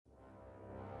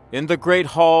In the great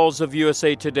halls of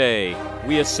USA Today,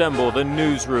 we assemble the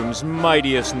newsroom's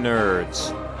mightiest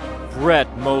nerds. Brett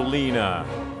Molina.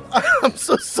 I'm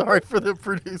so sorry for the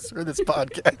producer of this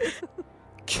podcast.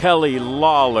 Kelly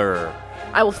Lawler.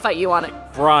 I will fight you on it.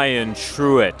 Brian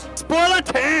Truitt. Spoiler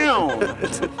Town!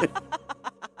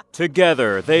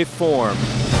 Together, they form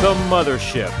the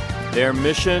Mothership. Their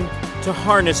mission? To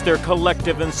harness their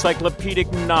collective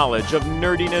encyclopedic knowledge of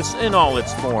nerdiness in all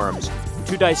its forms.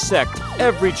 To dissect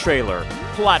every trailer,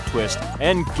 plot twist,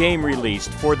 and game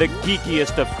released for the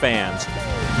geekiest of fans.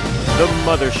 The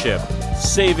Mothership,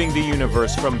 saving the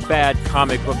universe from bad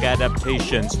comic book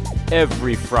adaptations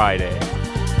every Friday.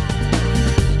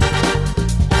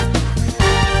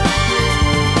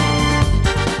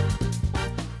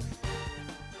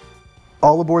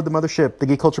 All aboard the Mothership, the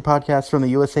Geek Culture Podcast from the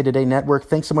USA Today Network.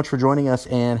 Thanks so much for joining us,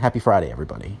 and happy Friday,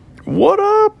 everybody. What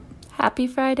up? Happy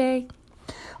Friday.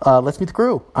 Let's meet the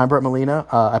crew. I'm Brett Molina.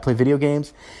 I play video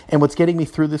games, and what's getting me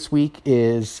through this week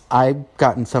is I've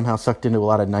gotten somehow sucked into a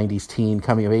lot of 90s teen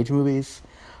coming-of-age movies,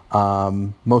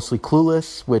 mostly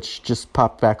Clueless, which just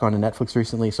popped back onto Netflix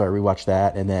recently, so I rewatched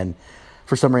that, and then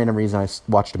for some random reason I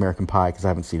watched American Pie because I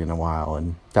haven't seen it in a while,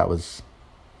 and that was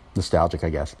nostalgic, I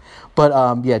guess.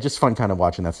 But yeah, just fun kind of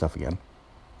watching that stuff again.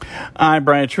 I'm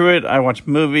Brian Truitt. I watch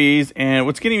movies, and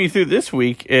what's getting me through this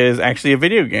week is actually a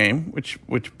video game, which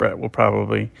Brett will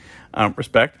probably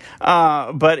respect.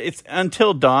 But it's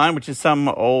Until Dawn, which is some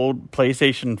old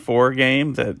PlayStation 4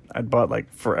 game that I bought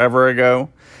like forever ago.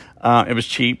 It was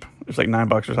cheap. It was like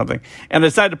 $9 or something, and I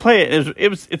decided to play it.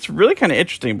 It's really kind of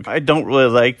interesting. I don't really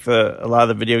like a lot of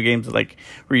the video games like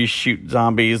where you shoot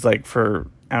zombies like for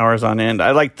hours on end.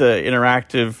 I like the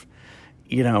interactive,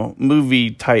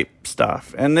 movie type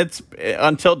stuff. And it's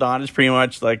Until Dawn is pretty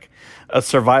much like a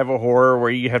survival horror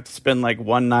where you have to spend like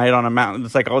one night on a mountain.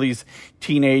 It's like all these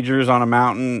teenagers on a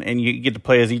mountain, and you get to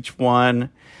play as each one.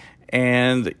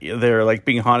 And they're like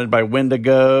being haunted by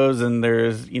wendigos, and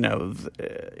there's,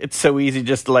 it's so easy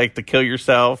just to like to kill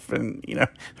yourself and,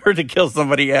 or to kill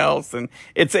somebody else. And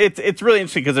it's really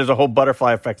interesting because there's a whole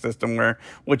butterfly effect system where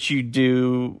what you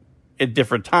do at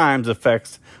different times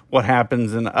affects what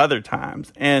happens in other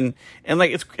times. And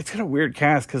like, it's got a weird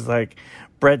cast because like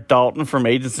Brett Dalton from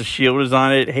Agents of S.H.I.E.L.D. is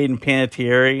on it. Hayden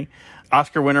Panettiere,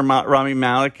 Oscar winner Rami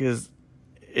Malek is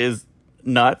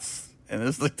nuts. And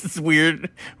it's like this weird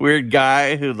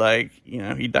guy who like,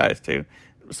 he dies too.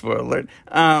 Spoiler alert.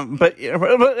 But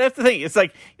that's the thing. It's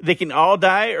like they can all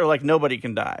die or like nobody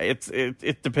can die.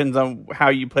 It depends on how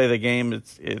you play the game.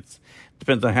 It's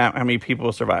depends on how many people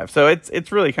will survive. So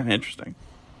it's really kind of interesting.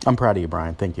 I'm proud of you,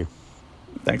 Brian. Thank you.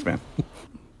 Thanks, man.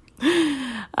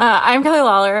 I'm Kelly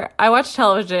Lawler. I watch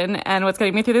television, and what's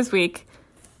getting me through this week,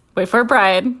 wait for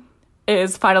Brian,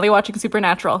 is finally watching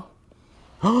Supernatural.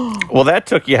 Well, that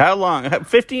took you how long?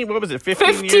 15? What was it?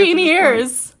 15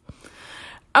 years.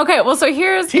 Okay, well, so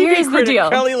here's the deal.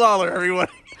 Kelly Lawler, everyone.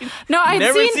 No, I've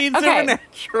never seen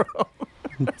Supernatural.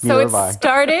 So it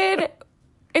started.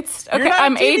 It's okay.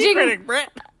 I'm aging. Critic, Brett.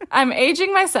 I'm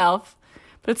aging myself,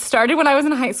 but it started when I was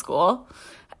in high school,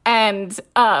 and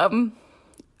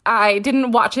I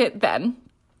didn't watch it then,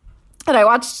 and I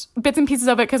watched bits and pieces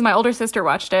of it because my older sister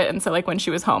watched it, and so like when she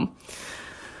was home.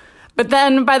 But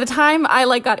then by the time I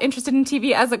like got interested in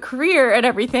TV as a career and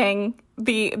everything,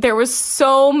 there were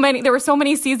so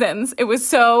many seasons. It was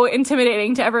so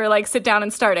intimidating to ever like sit down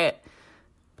and start it.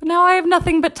 But now I have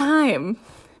nothing but time.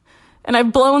 And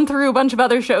I've blown through a bunch of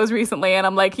other shows recently, and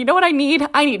I'm like, you know what I need?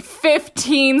 I need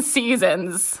 15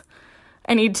 seasons.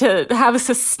 I need to have a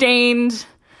sustained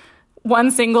one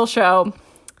single show.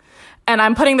 And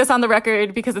I'm putting this on the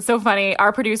record because it's so funny.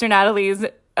 Our producer, Natalie's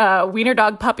wiener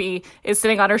dog puppy is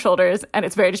sitting on her shoulders, and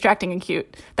it's very distracting and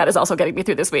cute. That is also getting me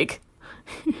through this week.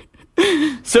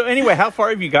 So anyway, how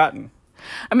far have you gotten?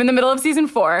 I'm in the middle of season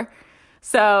 4.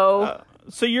 So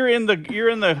you're in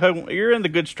the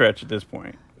good stretch at this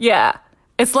point. Yeah.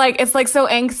 It's like so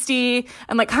angsty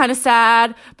and like kind of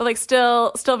sad, but like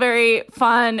still very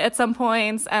fun at some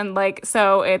points, and like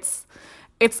so it's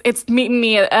meeting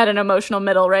me at an emotional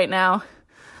middle right now.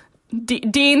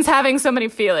 Dean's having so many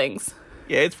feelings.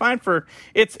 Yeah, it's fine for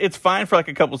like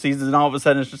a couple seasons, and all of a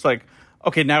sudden it's just like,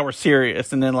 okay, now we're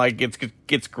serious, and then like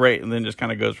gets great, and then just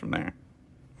kind of goes from there.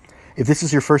 If this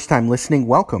is your first time listening,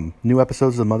 welcome. New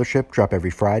episodes of The Mothership drop every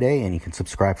Friday, and you can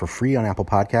subscribe for free on Apple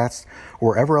Podcasts or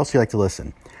wherever else you like to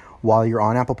listen. While you're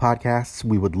on Apple Podcasts,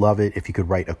 we would love it if you could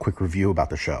write a quick review about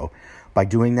the show. By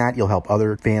doing that, you'll help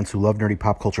other fans who love nerdy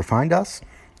pop culture find us.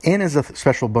 And as a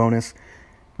special bonus,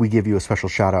 we give you a special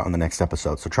shout out on the next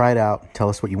episode. So try it out. Tell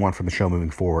us what you want from the show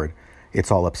moving forward.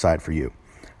 It's all upside for you.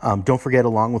 Don't forget,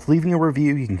 along with leaving a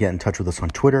review, you can get in touch with us on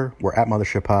Twitter. We're at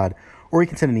MothershipPod, or you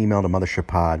can send an email to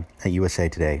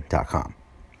mothershippod@usatoday.com.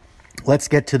 Let's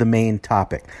get to the main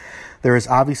topic. There is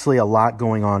obviously a lot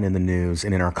going on in the news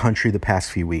and in our country the past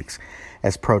few weeks,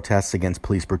 as protests against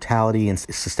police brutality and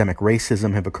systemic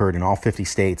racism have occurred in all 50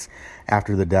 states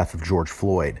after the death of George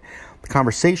Floyd. The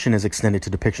conversation is extended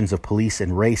to depictions of police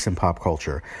and race in pop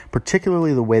culture,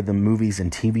 particularly the way the movies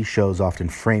and TV shows often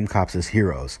frame cops as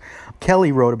heroes.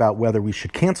 Kelly wrote about whether we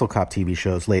should cancel cop TV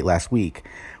shows late last week.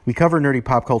 We cover nerdy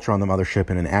pop culture on the Mothership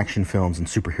and in action films and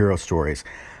superhero stories.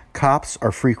 Cops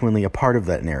are frequently a part of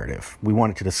that narrative. We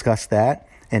wanted to discuss that,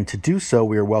 and to do so,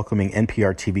 we are welcoming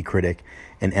NPR TV critic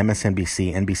and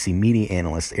MSNBC NBC media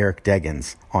analyst Eric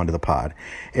Deggans onto the pod.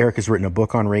 Eric has written a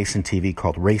book on race and TV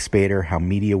called Race Baiter: How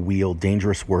Media Wield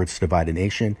Dangerous Words to Divide a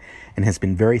Nation, and has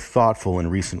been very thoughtful in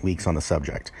recent weeks on the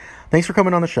subject. Thanks for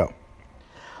coming on the show.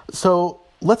 So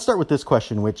let's start with this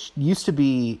question, which used to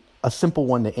be a simple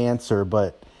one to answer,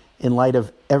 but in light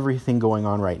of everything going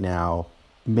on right now,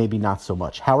 maybe not so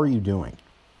much. How are you doing?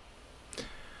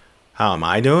 How am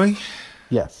I doing?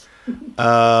 Yes.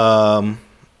 I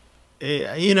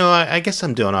guess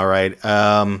I'm doing all right.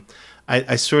 I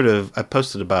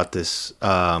posted about this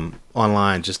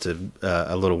online just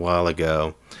a little while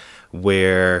ago,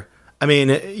 where, I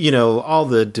mean, all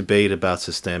the debate about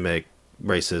systemic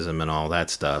racism and all that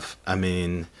stuff, I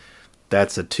mean,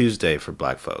 that's a Tuesday for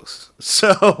black folks.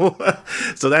 So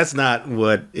that's not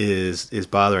what is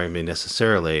bothering me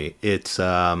necessarily. It's,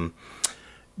 I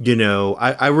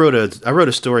wrote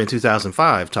a story in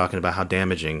 2005 talking about how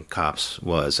damaging Cops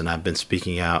was, and I've been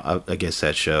speaking out against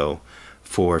that show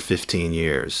for 15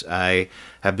 years. I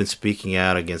have been speaking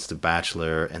out against The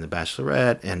Bachelor and The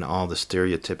Bachelorette and all the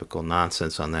stereotypical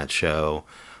nonsense on that show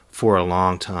for a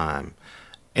long time.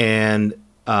 And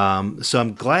so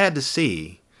I'm glad to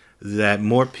see that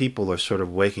more people are sort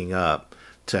of waking up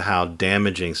to how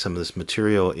damaging some of this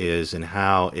material is and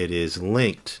how it is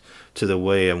linked to the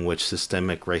way in which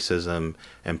systemic racism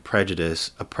and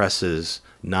prejudice oppresses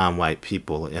non-white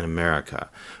people in America,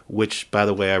 which, by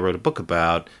the way, I wrote a book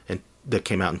about and that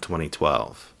came out in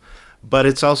 2012. But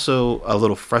it's also a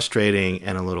little frustrating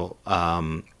and a little,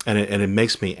 and it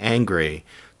makes me angry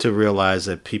to realize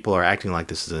that people are acting like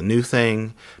this is a new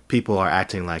thing. People are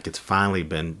acting like it's finally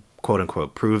been, quote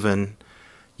unquote, proven.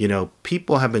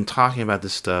 People have been talking about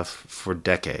this stuff for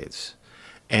decades.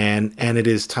 And it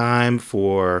is time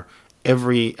for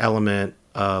every element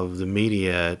of the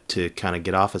media to kind of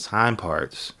get off its hind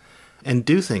parts and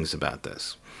do things about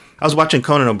this. I was watching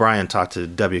Conan O'Brien talk to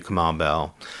W. Kamau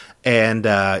Bell, and,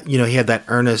 he had that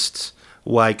earnest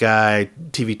white guy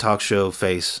TV talk show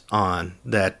face on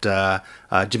that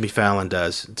Jimmy Fallon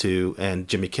does too, and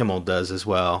Jimmy Kimmel does as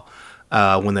well,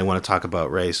 when they want to talk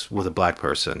about race with a black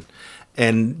person.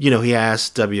 And, he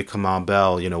asked W. Kamau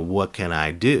Bell, what can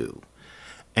I do?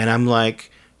 And I'm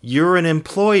like, you're an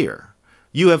employer.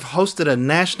 You have hosted a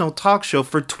national talk show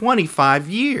for 25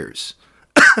 years.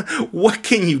 What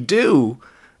can you do?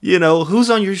 Who's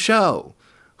on your show?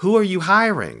 Who are you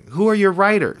hiring? Who are your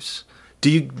writers? Do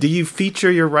you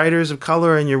feature your writers of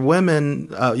color and your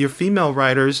women, your female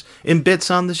writers in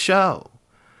bits on the show?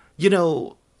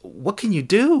 What can you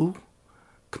do?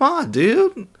 Come on,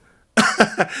 dude.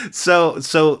 So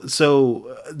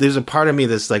there's a part of me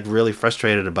that's like really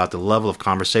frustrated about the level of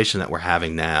conversation that we're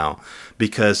having now,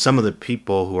 because some of the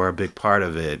people who are a big part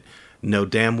of it know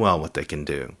damn well what they can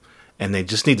do, and they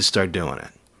just need to start doing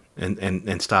it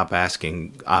and stop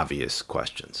asking obvious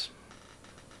questions.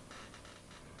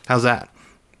 How's that?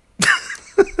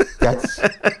 That's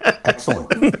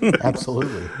excellent.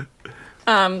 Absolutely.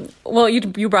 Well,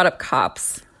 you brought up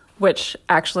Cops, which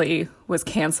actually was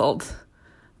canceled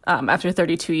after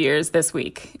 32 years this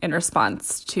week in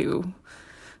response to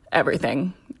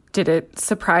everything. Did it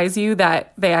surprise you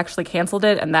that they actually canceled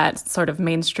it and that sort of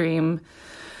mainstream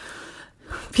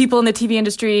people in the TV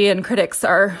industry and critics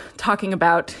are talking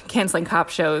about canceling cop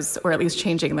shows or at least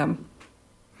changing them?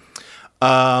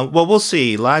 Well, we'll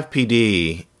see. Live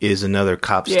PD is another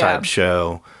Cops type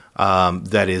show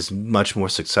that is much more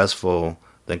successful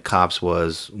than Cops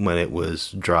was when it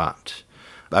was dropped.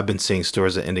 I've been seeing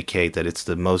stories that indicate that it was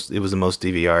the most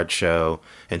DVR'd show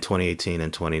in 2018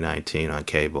 and 2019 on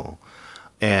cable.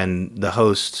 And the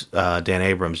host, Dan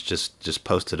Abrams, just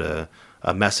posted a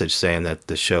message saying that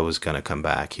the show is going to come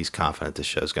back. He's confident the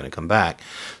show is going to come back.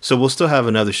 So we'll still have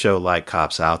another show like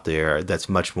Cops out there that's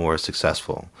much more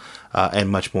successful and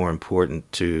much more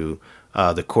important to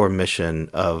the core mission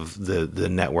of the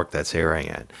network that's airing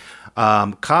it.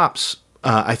 Cops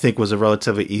I think was a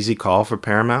relatively easy call for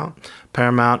Paramount.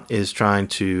 Paramount is trying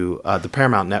to the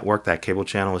Paramount Network, that cable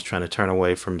channel, is trying to turn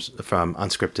away from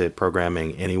unscripted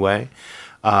programming anyway,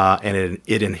 and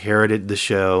it inherited the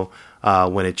show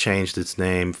when it changed its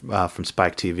name from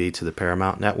Spike TV to the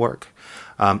Paramount Network.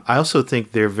 I also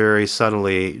think they're very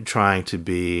subtly trying to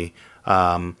be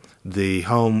the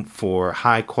home for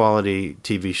high quality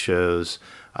TV shows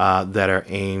that are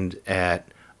aimed at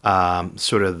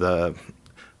sort of the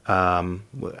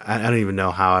I don't even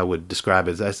know how I would describe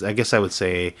it. I guess I would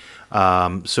say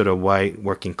sort of white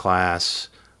working class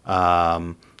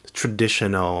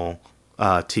traditional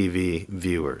TV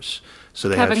viewers. So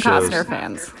they Kevin have shows, Costner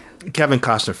fans. Kevin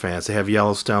Costner fans. They have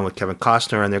Yellowstone with Kevin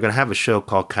Costner, and they're going to have a show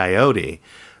called Coyote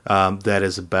that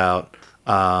is about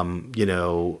problems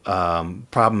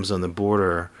on the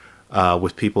border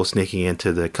with people sneaking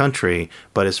into the country,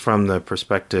 but it's from the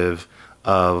perspective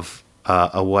of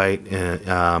a white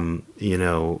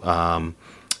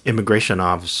immigration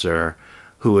officer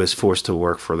who is forced to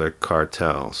work for the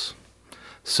cartels.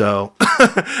 So,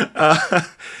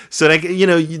 so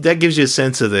that gives you a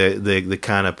sense of the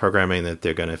kind of programming that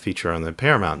they're going to feature on the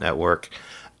Paramount Network,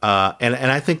 and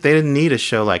I think they didn't need a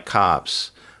show like Cops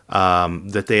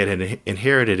that they had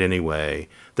inherited anyway,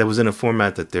 that was in a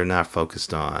format that they're not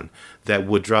focused on, that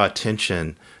would draw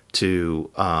attention to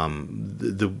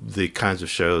the kinds of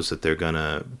shows that they're going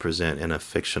to present in a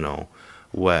fictional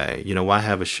way. Why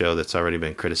have a show that's already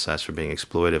been criticized for being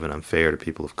exploitive and unfair to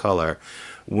people of color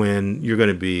when you're going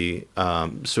to be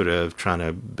sort of trying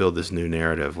to build this new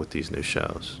narrative with these new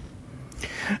shows?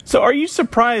 So are you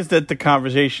surprised that the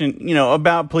conversation,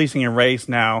 about policing and race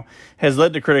now has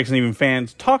led to critics and even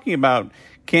fans talking about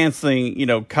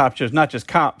canceling, cop shows, not just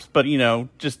Cops, but,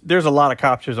 just there's a lot of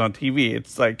cop shows on TV.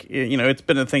 It's like, it's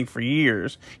been a thing for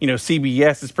years.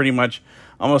 CBS is pretty much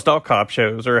almost all cop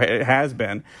shows, or it has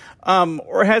been.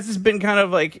 Or has this been kind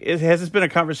of like, has this been a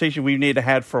conversation we need to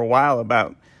have for a while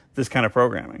about this kind of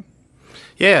programming?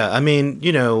 Yeah, I mean,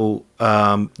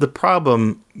 the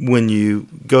problem when you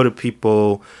go to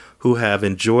people who have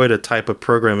enjoyed a type of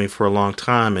programming for a long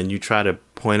time and you try to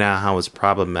point out how it's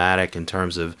problematic in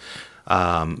terms of,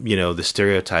 the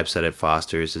stereotypes that it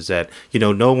fosters, is that,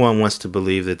 no one wants to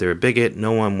believe that they're a bigot.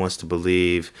 No one wants to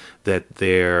believe that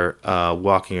they're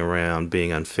walking around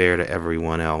being unfair to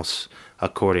everyone else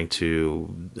according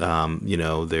to,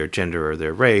 their gender or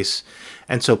their race.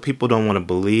 And so people don't want to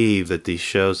believe that these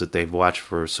shows that they've watched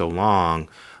for so long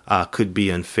could be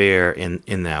unfair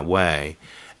in that way.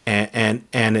 And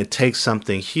it takes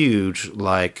something huge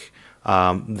like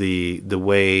the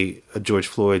way George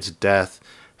Floyd's death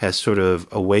has sort of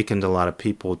awakened a lot of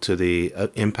people to the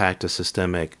impact of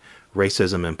systemic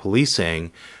racism and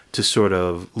policing to sort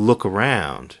of look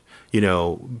around.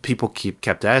 People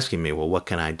kept asking me, well, what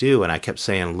can I do? And I kept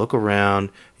saying, look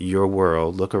around your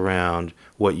world, look around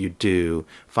what you do,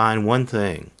 find one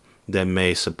thing that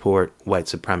may support white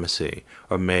supremacy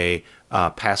or may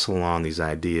pass along these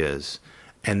ideas,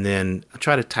 and then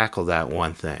try to tackle that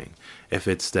one thing. If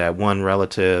it's that one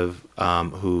relative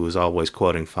who is always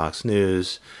quoting Fox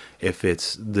News, if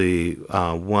it's the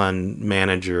one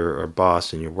manager or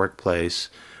boss in your workplace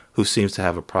who seems to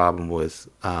have a problem with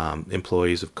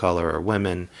employees of color or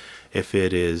women, if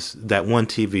it is that one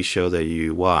TV show that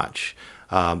you watch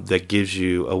that gives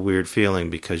you a weird feeling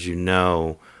because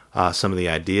some of the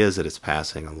ideas that it's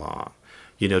passing along.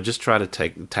 Just try to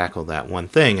tackle that one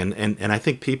thing. And I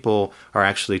think people are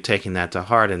actually taking that to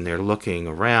heart, and they're looking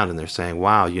around and they're saying,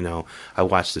 wow, I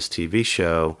watched this TV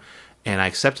show and I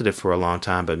accepted it for a long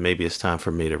time, but maybe it's time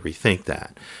for me to rethink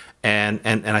that. And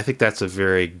I think that's a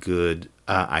very good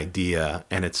idea,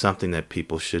 and it's something that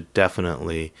people should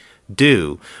definitely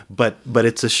do. But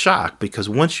it's a shock, because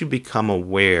once you become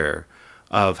aware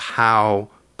of how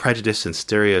prejudice and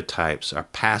stereotypes are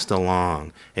passed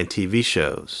along in TV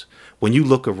shows, when you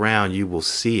look around, you will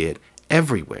see it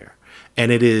everywhere.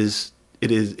 And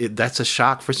that's a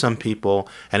shock for some people,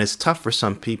 and it's tough for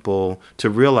some people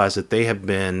to realize that they have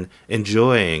been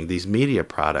enjoying these media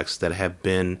products that have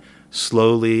been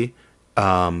slowly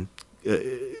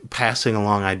passing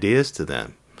along ideas to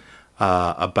them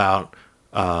about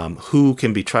who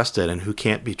can be trusted and who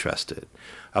can't be trusted,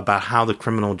 about how the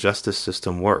criminal justice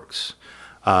system works,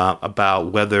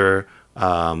 about whether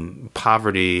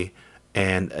poverty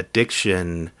and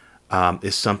addiction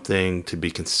is something to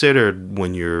be considered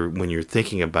when you're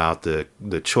thinking about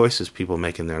the choices people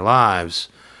make in their lives,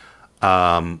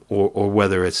 or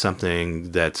whether it's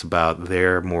something that's about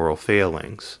their moral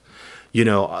failings.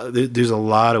 There's a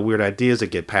lot of weird ideas that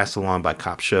get passed along by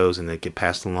cop shows, and that get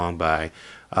passed along by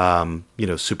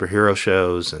superhero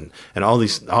shows and all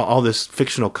this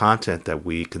fictional content that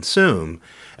we consume.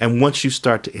 And once you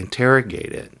start to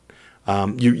interrogate it,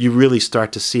 you really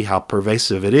start to see how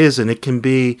pervasive it is, and it can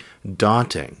be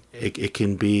daunting. It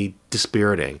can be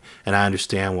dispiriting, and I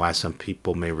understand why some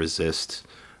people may resist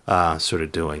sort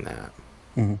of doing that.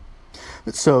 Mm-hmm.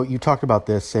 So you talked about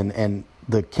this, and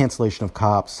the cancellation of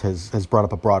Cops has brought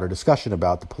up a broader discussion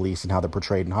about the police and how they're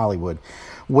portrayed in Hollywood.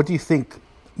 What do you think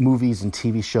movies and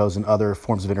TV shows and other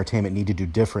forms of entertainment need to do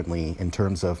differently in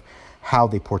terms of how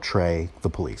they portray the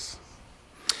police?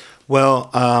 Well,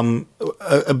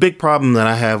 a big problem that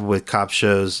I have with cop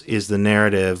shows is the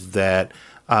narrative that,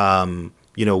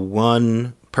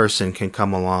 one person can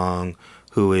come along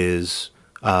who is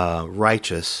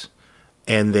righteous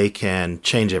and they can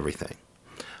change everything.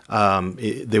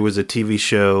 There was a TV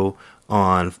show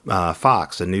on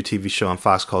Fox, a new TV show on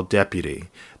Fox called Deputy,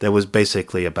 that was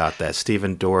basically about that.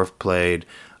 Stephen Dorff played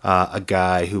a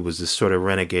guy who was this sort of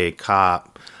renegade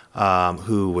cop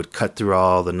who would cut through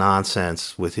all the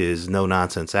nonsense with his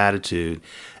no-nonsense attitude.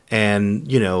 And,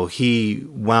 he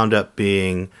wound up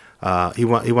being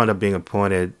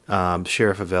appointed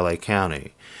sheriff of L.A.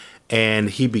 County. And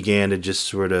he began to just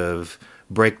sort of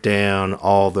break down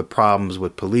all the problems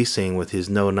with policing with his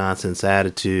no-nonsense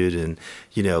attitude and,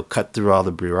 cut through all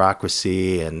the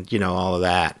bureaucracy and, all of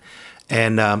that.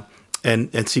 And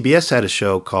CBS had a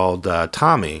show called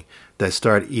Tommy that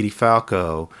starred Edie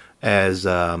Falco as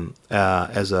a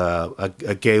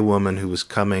gay woman who was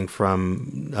coming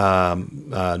from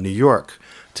New York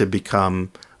to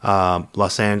become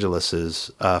Los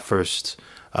Angeles's first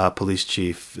police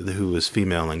chief who was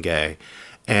female and gay.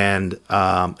 And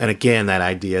again, that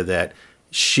idea that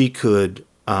she could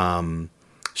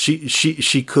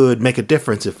she could make a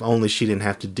difference if only she didn't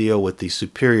have to deal with these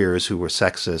superiors who were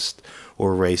sexist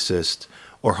or racist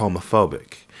or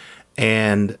homophobic.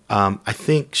 And I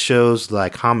think shows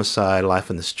like Homicide, Life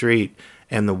in the Street,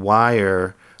 and The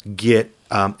Wire get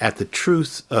at the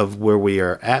truth of where we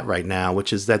are at right now,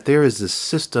 which is that there is this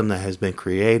system that has been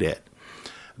created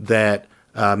that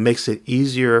makes it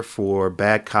easier for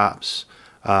bad cops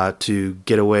to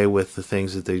get away with the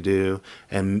things that they do,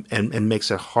 and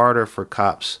makes it harder for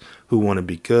cops who want to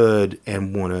be good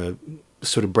and want to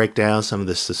sort of break down some of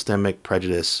the systemic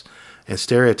prejudice and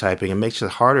stereotyping. It makes it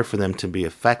harder for them to be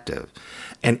effective.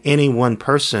 And any one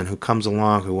person who comes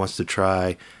along who wants to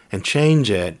try and change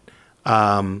it,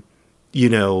 that's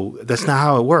not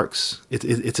how it works.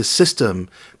 It's a system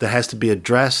that has to be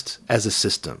addressed as a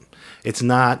system. It's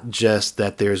not just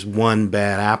that there's one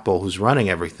bad apple who's running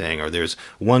everything, or there's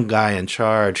one guy in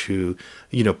charge who,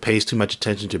 pays too much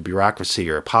attention to bureaucracy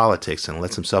or politics and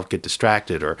lets himself get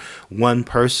distracted, or one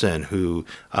person who,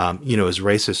 is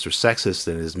racist or sexist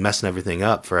and is messing everything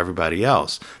up for everybody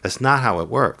else. That's not how it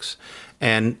works.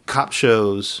 And cop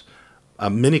shows,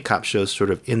 many cop shows sort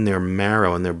of in their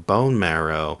marrow, in their bone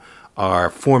marrow,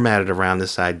 are formatted around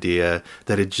this idea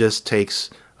that it just takes,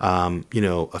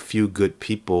 a few good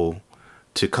people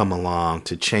to come along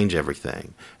to change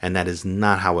everything. And that is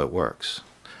not how it works.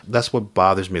 That's what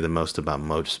bothers me the most about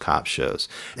most cop shows.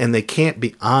 And they can't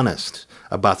be honest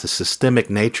about the systemic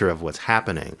nature of what's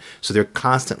happening. So they're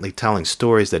constantly telling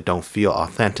stories that don't feel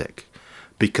authentic,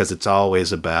 because it's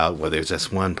always about, well, there's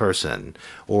just one person,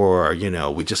 or,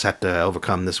 we just have to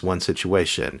overcome this one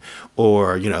situation,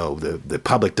 or, the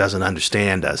public doesn't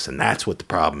understand us, and that's what the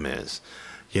problem is.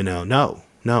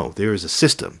 No, there is a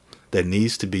system that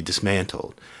needs to be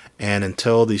dismantled. And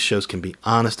until these shows can be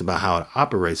honest about how it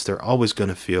operates, they're always going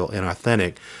to feel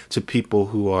inauthentic to people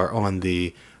who are on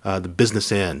the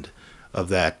business end of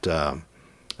that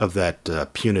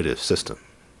punitive system.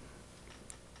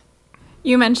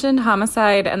 You mentioned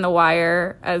Homicide and The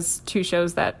Wire as two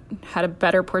shows that had a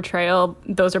better portrayal.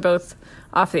 Those are both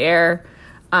off the air,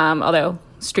 although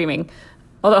streaming.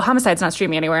 Although Homicide's not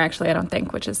streaming anywhere, actually, I don't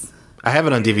think, which is... I have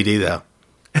it on DVD, though.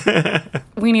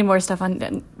 We need more stuff on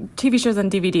TV shows on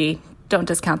DVD. Don't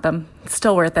discount them. It's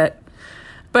still worth it.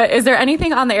 But is there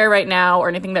anything on the air right now, or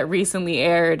anything that recently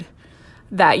aired,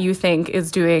 that you think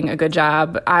is doing a good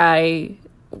job? I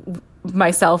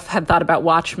myself had thought about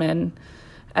Watchmen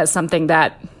as something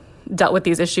that dealt with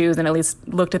these issues and at least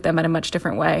looked at them in a much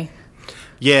different way.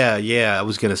 Yeah. I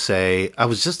was going to say, I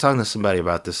was just talking to somebody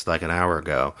about this like an hour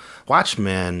ago.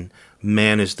 Watchmen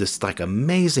managed this like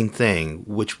amazing thing,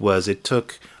 which was it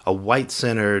took a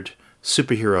white-centered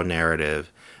superhero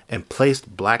narrative and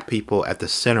placed black people at the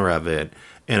center of it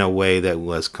in a way that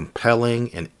was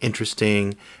compelling and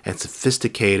interesting and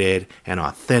sophisticated and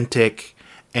authentic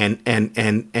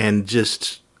and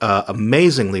just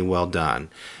amazingly well done.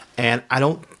 And I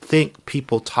don't think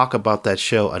people talk about that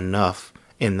show enough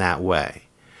in that way.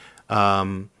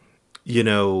 you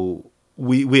know,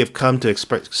 we have come to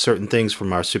expect certain things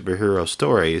from our superhero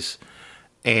stories,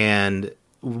 and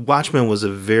Watchmen was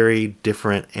a very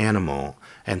different animal.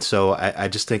 And so I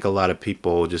just think a lot of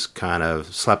people just kind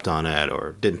of slept on it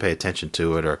or didn't pay attention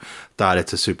to it or thought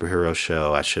it's a superhero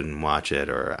show, I shouldn't watch it,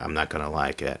 or I'm not going to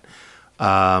like it.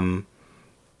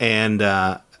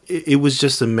 It was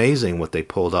just amazing what they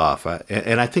pulled off.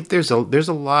 And I think there's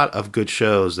a lot of good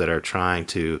shows that are trying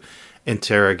to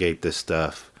interrogate this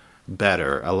stuff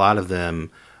better. A lot of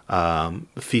them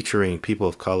featuring people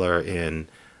of color in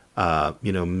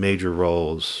major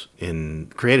roles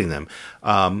in creating them.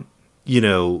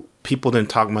 People didn't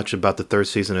talk much about the third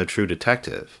season of True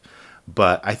Detective,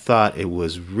 but I thought it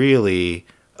was really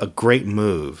a great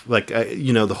move. Like,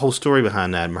 the whole story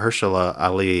behind that, Mahershala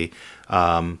Ali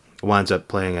winds up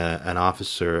playing an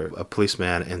officer, a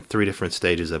policeman in 3 different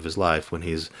stages of his life, when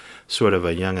he's sort of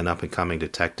a young and up-and-coming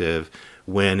detective,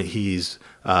 when he's,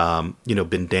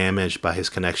 been damaged by his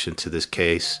connection to this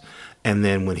case, and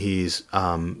then when he's,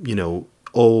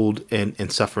 old and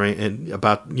suffering and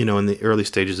about, in the early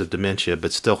stages of dementia,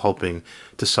 but still hoping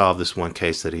to solve this one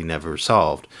case that he never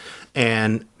solved.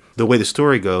 And the way the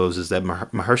story goes is that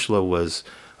Mahershala was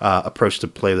approached to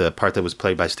play the part that was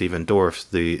played by Stephen Dorff,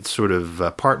 the sort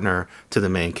of partner to the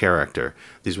main character.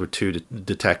 These were 2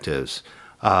 detectives.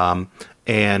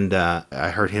 And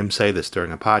I heard him say this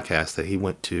during a podcast, that he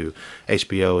went to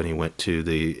HBO and he went to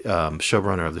the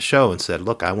showrunner of the show and said,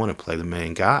 look, I want to play the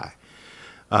main guy.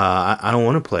 I don't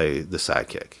want to play the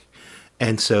sidekick.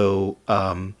 And so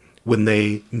when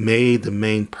they made the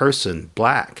main person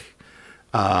black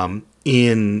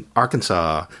in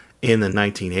Arkansas in the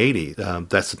 1980s,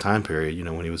 that's the time period,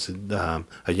 when he was a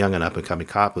young and up-and-coming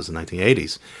cop, was the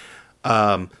 1980s.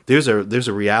 There's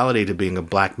a reality to being a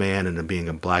black man and to being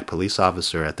a black police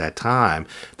officer at that time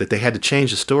that they had to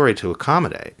change the story to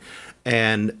accommodate.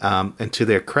 And to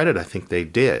their credit, I think they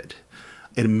did.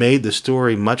 It made the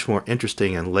story much more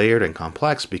interesting and layered and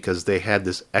complex because they had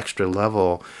this extra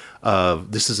level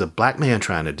of, this is a black man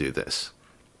trying to do this.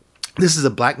 This is a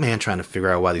black man trying to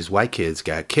figure out why these white kids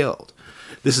got killed.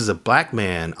 This is a black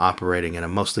man operating in a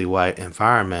mostly white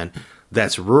environment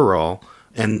that's rural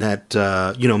and that,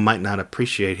 might not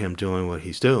appreciate him doing what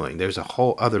he's doing. There's a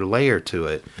whole other layer to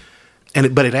it.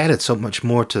 But it added so much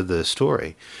more to the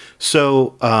story.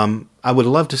 So I would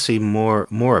love to see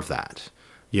more of that.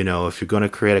 If you're going to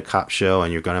create a cop show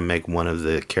and you're going to make one of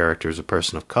the characters a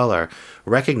person of color,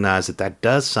 recognize that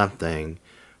does something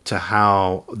to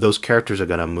how those characters are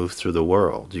going to move through the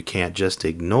world. You can't just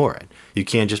ignore it. You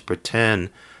can't just pretend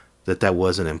that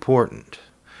wasn't important.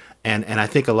 And I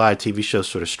think a lot of TV shows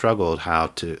sort of struggled how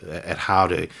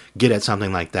to get at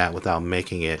something like that without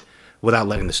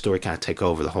letting the story kind of take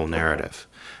over the whole narrative.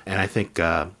 And I think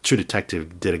True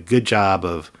Detective did a good job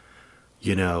of,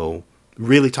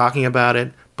 really talking about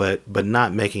it, but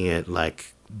not making it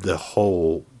like the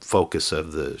whole focus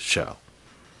of the show.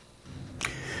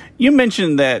 You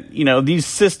mentioned that, these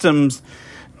systems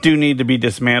do need to be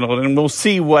dismantled, and we'll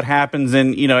see what happens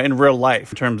in real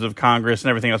life in terms of Congress and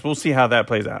everything else. We'll see how that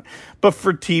plays out. But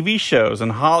for TV shows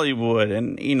and Hollywood,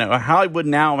 and Hollywood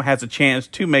now has a chance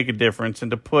to make a difference and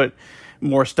to put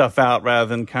more stuff out rather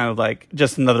than kind of like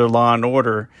just another Law and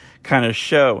Order kind of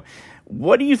show.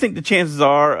 What do you think the chances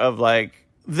are of like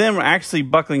them actually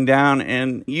buckling down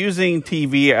and using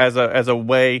TV as a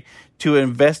way to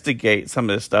investigate some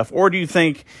of this stuff? Or do you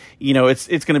think,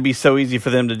 it's going to be so easy for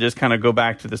them to just kind of go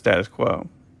back to the status quo?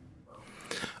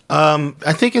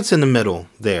 I think it's in the middle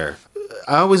there.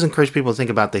 I always encourage people to think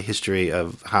about the history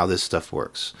of how this stuff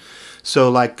works.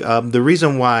 So the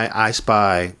reason why I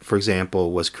Spy, for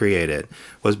example, was created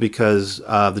was because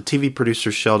the TV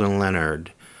producer Sheldon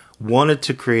Leonard wanted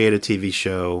to create a TV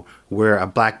show where a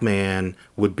black man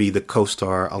would be the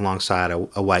co-star alongside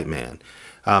a white man.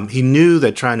 He knew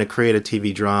that trying to create a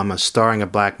TV drama starring a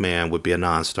black man would be a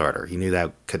non-starter. He knew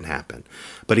that couldn't happen.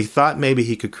 But he thought maybe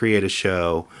he could create a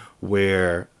show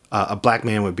where a black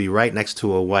man would be right next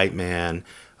to a white man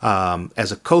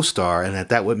as a co-star, and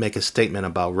that would make a statement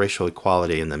about racial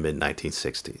equality in the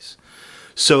mid-1960s.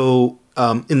 So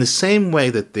in the same way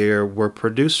that there were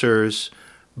producers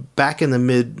back in the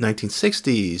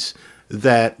mid-1960s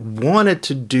that wanted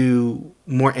to do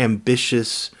more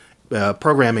ambitious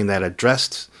programming that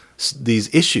addressed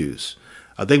these issues.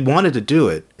 They wanted to do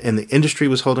it, and the industry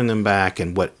was holding them back,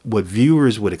 and what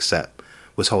viewers would accept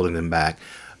was holding them back.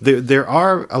 There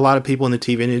are a lot of people in the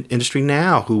TV industry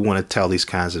now who want to tell these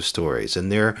kinds of stories,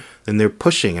 and they're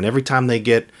pushing, and every time they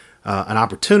get an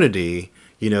opportunity,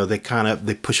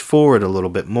 they push forward a little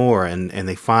bit more, and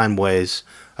they find ways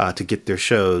to get their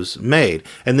shows made.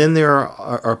 And then there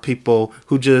are people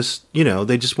who just,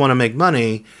 they just want to make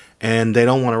money and they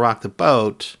don't want to rock the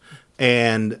boat.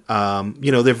 And,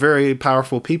 they're very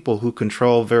powerful people who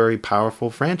control very powerful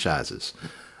franchises.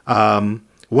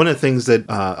 One of the things that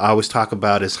I always talk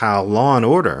about is how Law and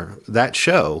Order, that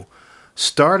show,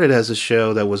 started as a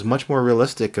show that was much more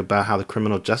realistic about how the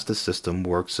criminal justice system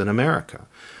works in America.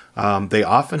 They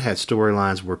often had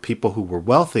storylines where people who were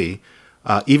wealthy,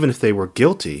 even if they were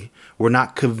guilty, were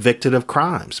not convicted of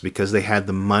crimes because they had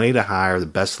the money to hire the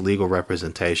best legal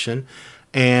representation.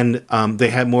 And they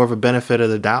had more of a benefit of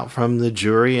the doubt from the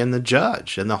jury and the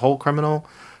judge and the whole criminal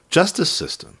justice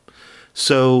system.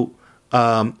 So,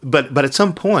 but at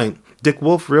some point, Dick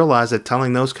Wolf realized that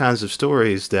telling those kinds of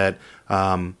stories that,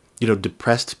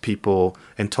 depressed people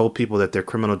and told people that their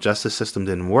criminal justice system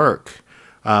didn't work,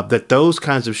 that those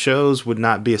kinds of shows would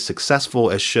not be as successful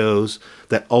as shows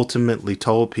that ultimately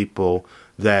told people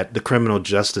that the criminal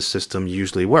justice system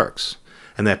usually works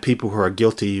and that people who are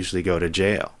guilty usually go to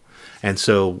jail. And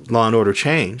so Law and Order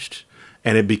changed,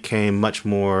 and it became much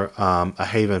more a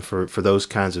haven for those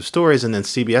kinds of stories. And then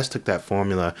CBS took that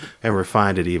formula and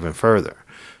refined it even further.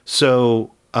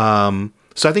 So I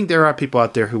think there are people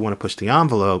out there who want to push the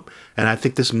envelope, and I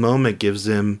think this moment gives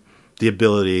them the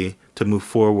ability to move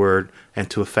forward and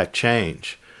to affect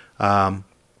change.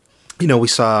 We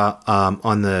saw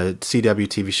on the CW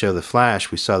TV show The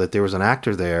Flash, we saw that there was an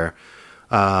actor there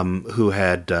who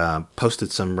had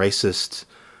posted some racist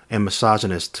and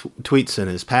misogynist tweets in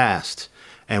his past.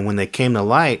 And when they came to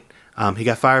light, he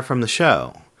got fired from the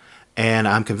show. And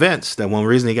I'm convinced that one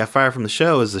reason he got fired from the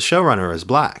show is the showrunner is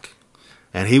black.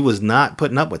 And he was not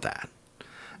putting up with that.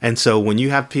 And so when you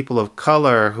have people of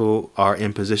color who are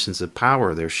in positions of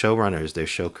power, they're showrunners, they're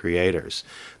show creators,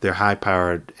 they're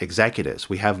high-powered executives.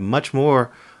 We have much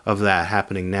more of that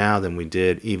happening now than we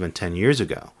did even 10 years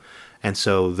ago. And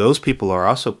so those people are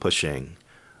also pushing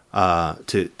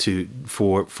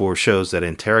for shows that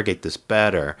interrogate this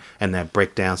better and that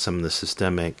break down some of the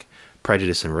systemic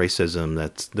prejudice and racism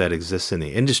that exists in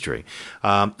the industry.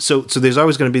 So there's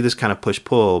always going to be this kind of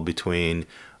push-pull between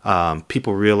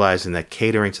people realizing that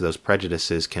catering to those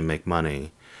prejudices can make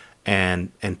money,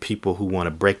 and people who want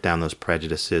to break down those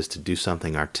prejudices to do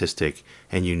something artistic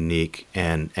and unique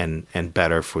and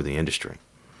better for the industry.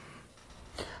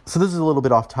 So this is a little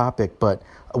bit off topic, but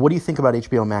what do you think about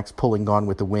HBO Max pulling Gone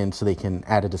with the Wind so they can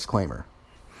add a disclaimer?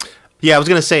 Yeah, I was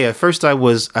going to say at first I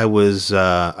was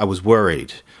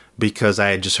worried because I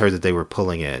had just heard that they were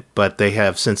pulling it, but they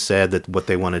have since said that what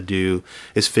they want to do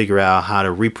is figure out how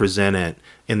to represent it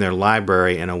in their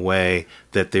library in a way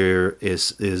that there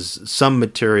is some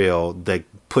material that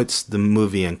puts the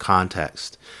movie in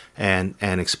context and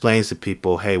explains to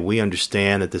people, hey, we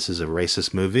understand that this is a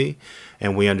racist movie,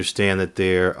 and we understand that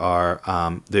there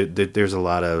are there's a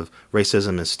lot of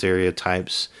racism and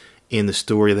stereotypes in the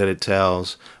story that it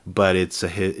tells, but it's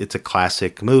a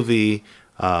classic movie.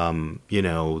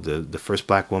 The first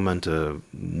black woman to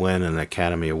win an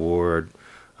Academy Award,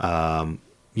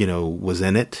 was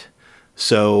in it.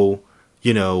 So,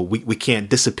 we can't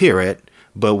disappear it,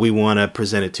 but we want to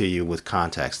present it to you with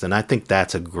context. And I think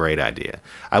that's a great idea.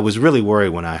 I was really worried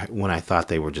when I thought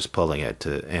they were just pulling it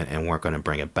and weren't going to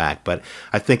bring it back. But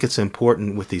I think it's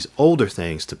important with these older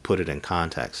things to put it in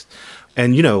context.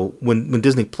 And, when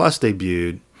Disney Plus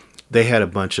debuted, they had a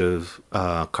bunch of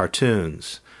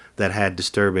cartoons that had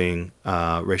disturbing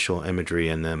racial imagery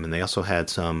in them. And they also had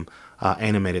some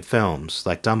animated films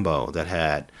like Dumbo that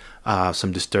had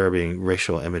some disturbing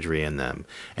racial imagery in them.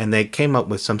 And they came up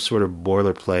with some sort of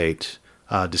boilerplate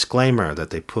disclaimer that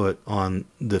they put on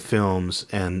the films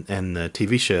and the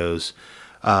TV shows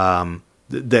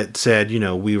that said,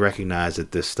 we recognize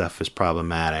that this stuff is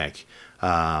problematic,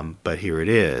 but here it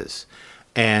is.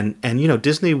 And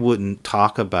Disney wouldn't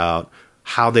talk about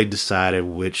how they decided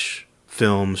which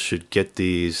films should get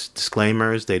these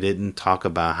disclaimers. They didn't talk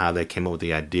about how they came up with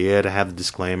the idea to have the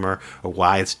disclaimer or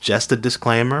why it's just a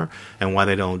disclaimer and why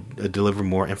they don't deliver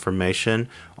more information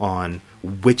on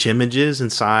which images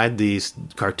inside these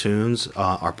cartoons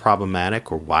are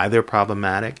problematic or why they're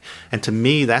problematic. And to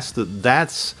me,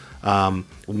 that's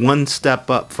one step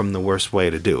up from the worst way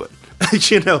to do it.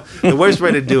 The worst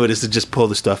way to do it is to just pull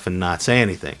the stuff and not say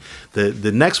anything.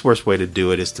 The next worst way to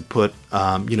do it is to put,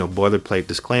 boilerplate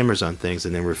disclaimers on things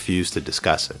and then refuse to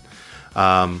discuss it.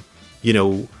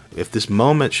 If this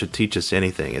moment should teach us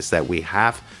anything, it's that we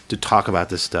have to talk about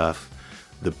this stuff.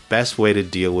 The best way to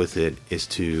deal with it is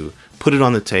to put it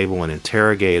on the table and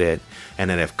interrogate it and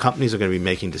that if companies are going to be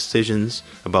making decisions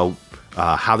about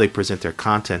how they present their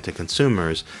content to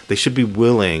consumers, they should be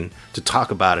willing to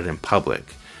talk about it in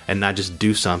public and not just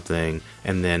do something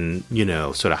and then,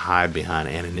 sort of hide behind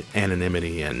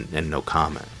anonymity and no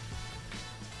comment.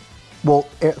 Well,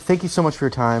 thank you so much for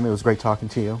your time. It was great talking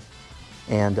to you.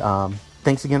 And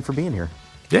thanks again for being here.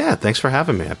 Yeah, thanks for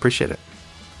having me. I appreciate it.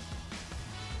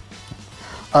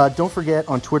 Don't forget,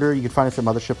 on Twitter, you can find us at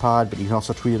Mothership Pod, but you can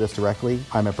also tweet at us directly.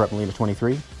 I'm at Brett Molina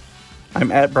 23.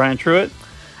 I'm at Brian Truitt.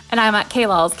 And I'm at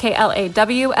Klawls,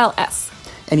 Klawls.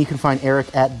 And you can find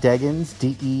Eric at Deggans,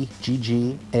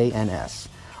 Deggans.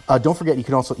 Don't forget, you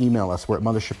can also email us. We're at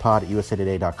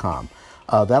mothershippod@usatoday.com.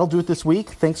 That'll do it this week.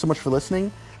 Thanks so much for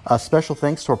listening. Special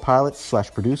thanks to our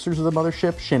pilots/producers of the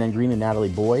Mothership, Shannon Green and Natalie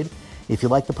Boyd. If you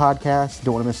like the podcast,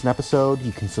 don't want to miss an episode,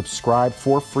 you can subscribe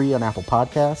for free on Apple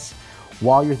Podcasts.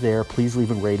 While you're there, please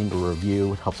leave a rating or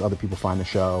review. It helps other people find the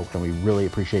show, and we really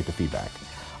appreciate the feedback.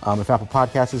 If Apple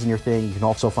Podcasts isn't your thing, you can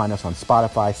also find us on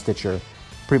Spotify, Stitcher,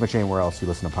 pretty much anywhere else you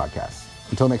listen to podcasts.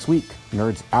 Until next week,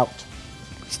 nerds out.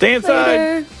 Stay inside.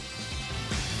 Later.